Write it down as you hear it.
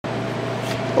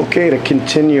Okay, to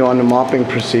continue on the mopping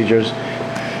procedures.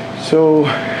 So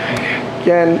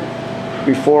again,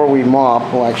 before we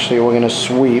mop, well actually we're going to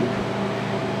sweep,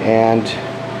 and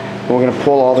we're going to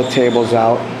pull all the tables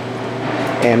out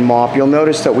and mop. You'll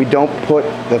notice that we don't put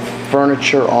the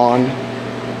furniture on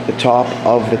the top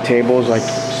of the tables like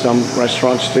some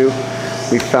restaurants do.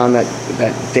 We found that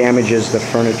that damages the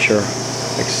furniture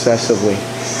excessively.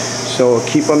 So we'll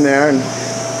keep them there, and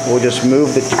we'll just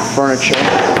move the furniture,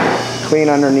 clean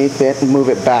underneath it, and move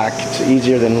it back. It's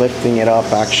easier than lifting it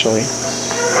up, actually.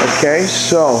 Okay,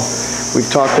 so we've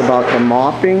talked about the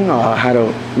mopping, how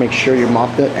to make sure you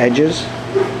mop the edges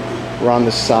around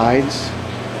the sides.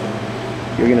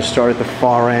 You're going to start at the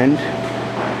far end.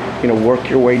 You're going to work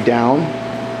your way down,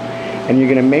 and you're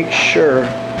going to make sure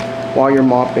while you're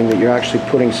mopping that you're actually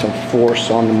putting some force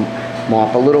on the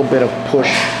mop, a little bit of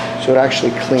push, so it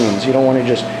actually cleans. You don't want to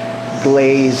just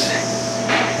glaze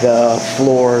the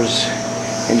floors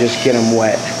and just get them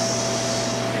wet.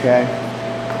 Okay?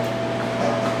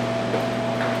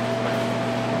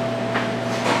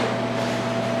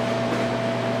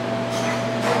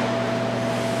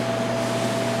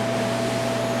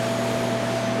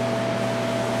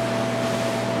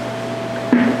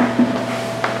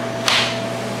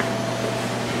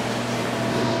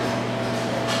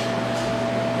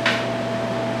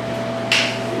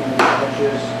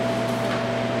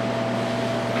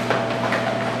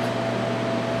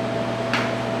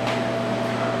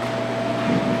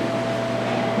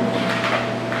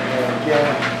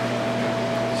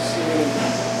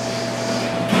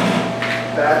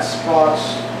 Bad spots,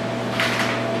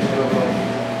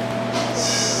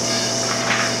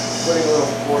 putting a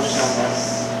little force on that,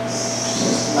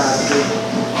 systematically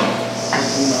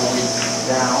working my way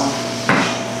down.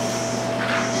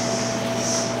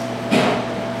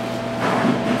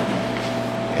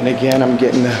 And again, I'm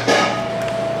getting the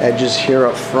edges here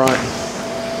up front.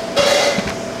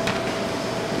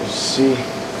 You see.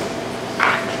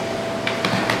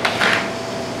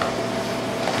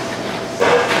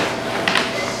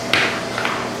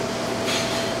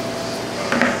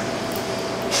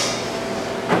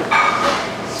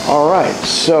 Alright,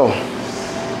 so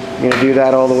I'm going to do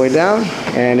that all the way down,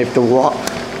 and if the mop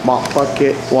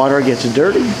bucket water gets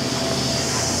dirty, I'm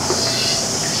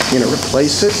going to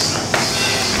replace it.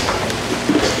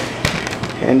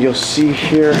 And you'll see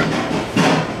here,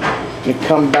 you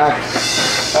come back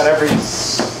about every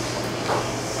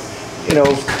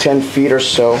 10 feet or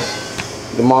so,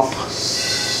 the mop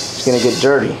is going to get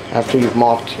dirty after you've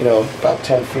mopped about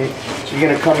 10 feet. So you're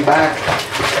going to come back,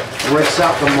 rinse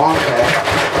out the mop head.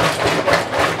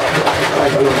 By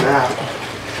doing that.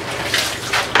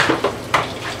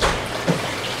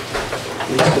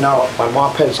 So now my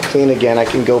mop head is clean again, I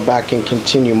can go back and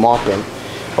continue mopping.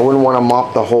 I wouldn't want to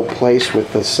mop the whole place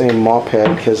with the same mop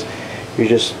head because you're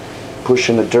just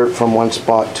pushing the dirt from one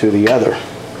spot to the other.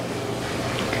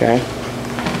 Okay?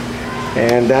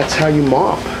 And that's how you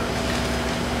mop.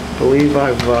 I believe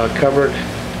I've covered.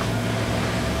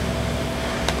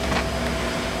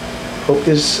 Hope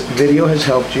this video has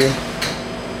helped you,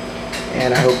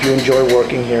 and I hope you enjoy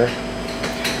working here.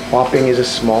 Mopping is a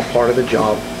small part of the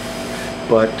job,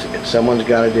 but someone's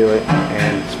got to do it,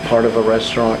 and it's part of a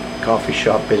restaurant, coffee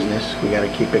shop business. We got to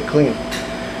keep it clean.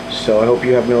 So I hope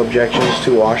you have no objections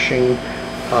to washing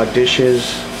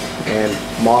dishes and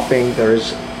mopping. There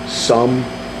is some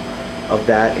of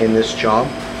that in this job,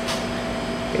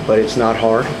 but it's not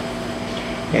hard.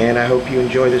 And I hope you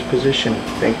enjoy this position.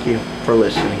 Thank you for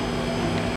listening.